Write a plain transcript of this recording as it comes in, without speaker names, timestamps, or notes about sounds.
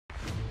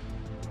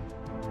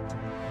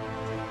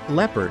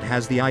Leopard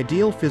has the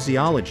ideal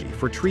physiology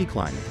for tree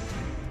climbing.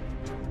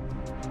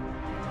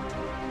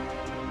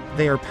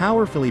 They are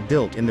powerfully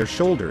built in their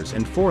shoulders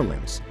and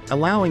forelimbs,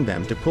 allowing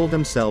them to pull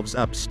themselves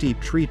up steep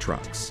tree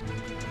trunks.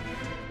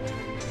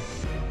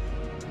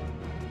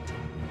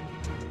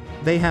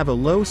 They have a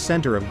low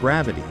center of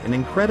gravity and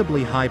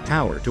incredibly high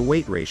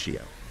power-to-weight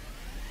ratio.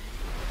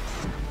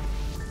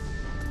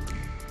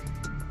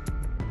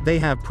 They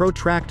have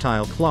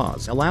protractile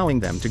claws allowing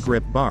them to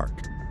grip bark.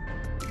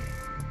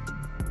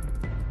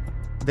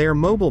 Their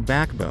mobile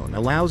backbone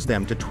allows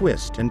them to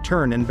twist and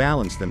turn and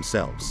balance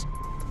themselves.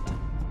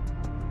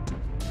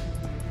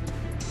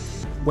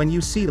 When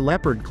you see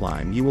leopard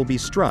climb, you will be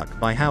struck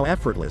by how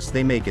effortless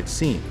they make it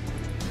seem.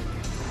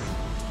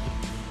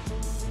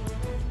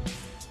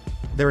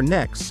 Their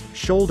necks,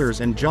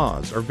 shoulders and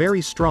jaws are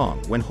very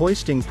strong when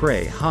hoisting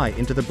prey high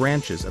into the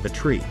branches of a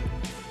tree.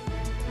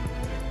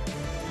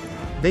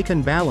 They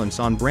can balance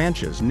on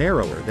branches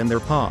narrower than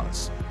their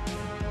paws.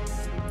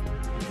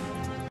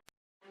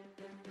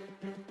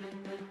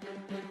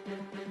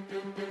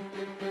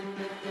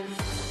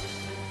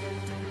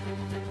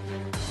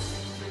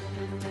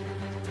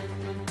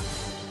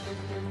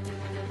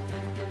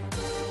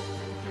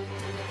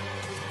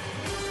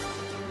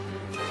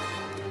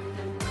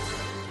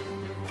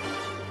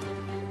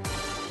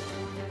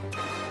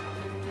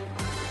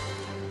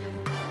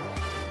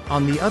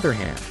 On the other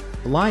hand,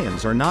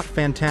 lions are not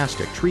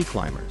fantastic tree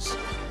climbers.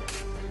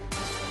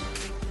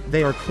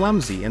 They are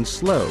clumsy and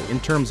slow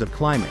in terms of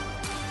climbing.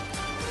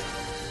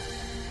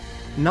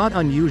 Not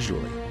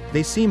unusually,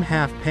 they seem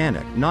half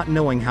panicked, not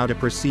knowing how to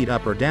proceed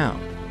up or down,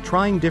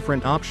 trying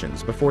different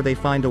options before they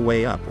find a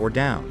way up or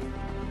down.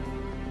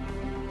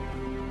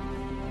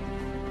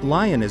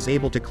 Lion is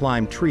able to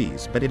climb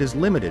trees, but it is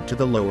limited to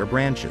the lower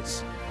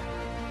branches.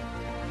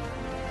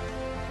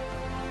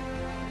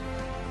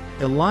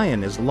 A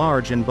lion is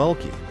large and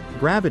bulky.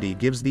 Gravity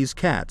gives these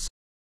cats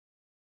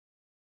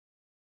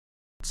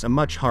a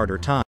much harder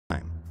time.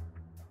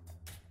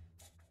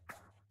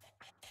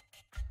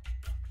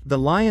 The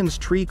lion's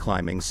tree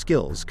climbing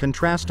skills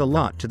contrast a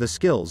lot to the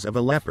skills of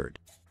a leopard.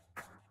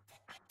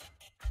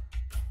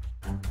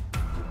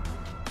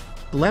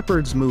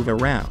 Leopards move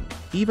around,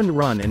 even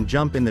run and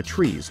jump in the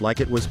trees like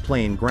it was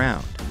plain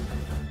ground.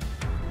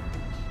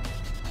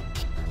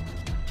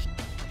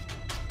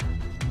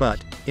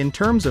 But, in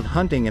terms of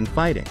hunting and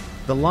fighting,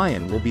 the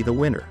lion will be the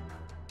winner.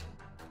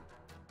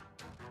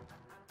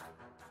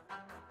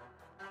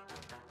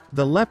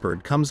 The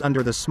leopard comes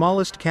under the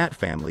smallest cat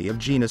family of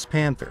genus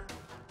Panther.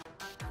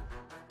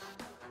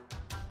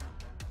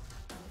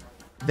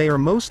 They are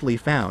mostly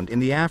found in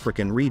the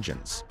African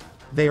regions.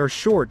 They are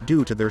short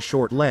due to their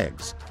short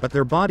legs, but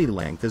their body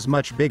length is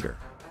much bigger.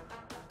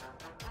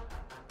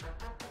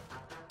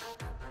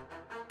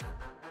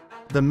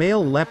 The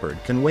male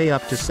leopard can weigh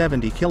up to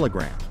 70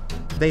 kilograms.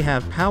 They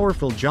have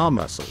powerful jaw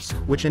muscles,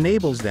 which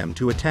enables them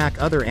to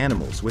attack other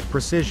animals with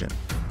precision.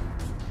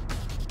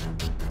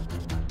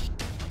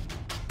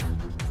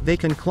 They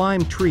can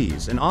climb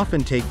trees and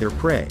often take their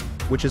prey,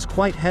 which is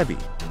quite heavy,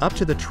 up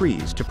to the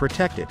trees to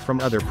protect it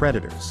from other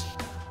predators.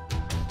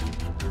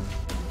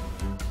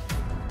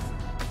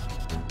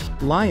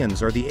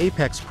 Lions are the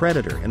apex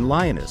predator, and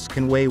lioness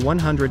can weigh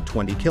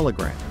 120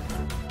 kilograms.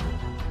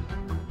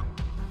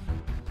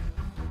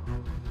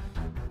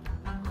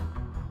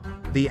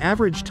 The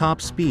average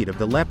top speed of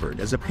the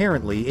leopard is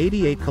apparently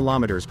 88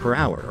 kilometers per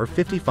hour or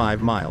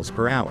 55 miles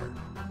per hour.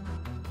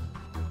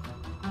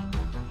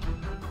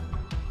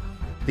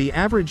 The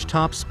average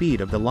top speed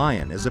of the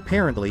lion is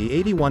apparently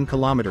 81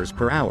 kilometers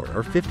per hour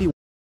or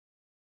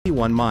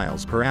 51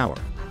 miles per hour.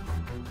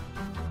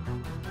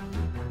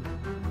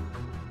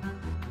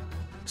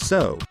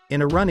 So,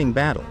 in a running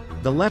battle,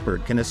 the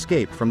leopard can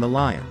escape from the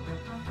lion.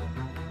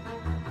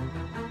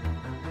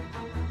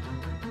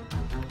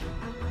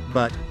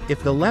 But,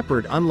 if the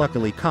leopard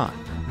unluckily caught,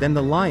 then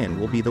the lion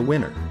will be the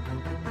winner.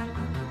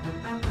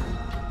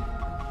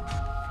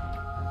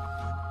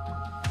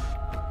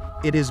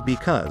 It is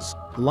because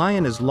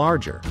lion is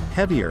larger,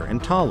 heavier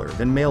and taller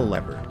than male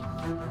leopard.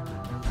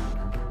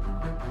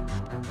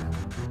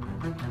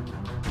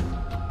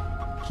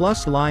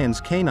 Plus,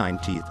 lion's canine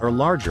teeth are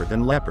larger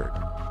than leopard.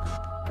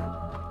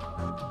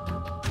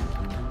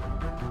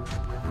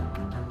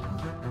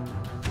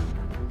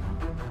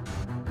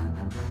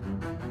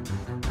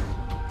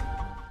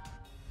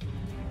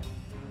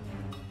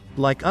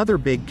 Like other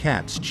big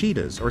cats,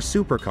 cheetahs are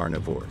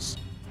supercarnivores.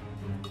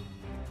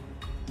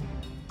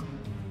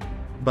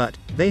 But,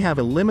 they have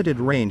a limited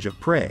range of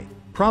prey,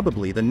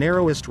 probably the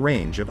narrowest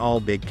range of all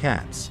big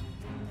cats.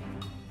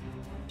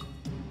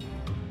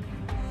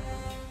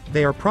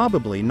 They are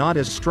probably not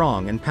as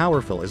strong and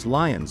powerful as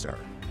lions are.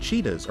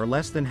 Cheetahs are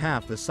less than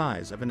half the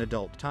size of an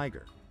adult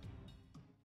tiger.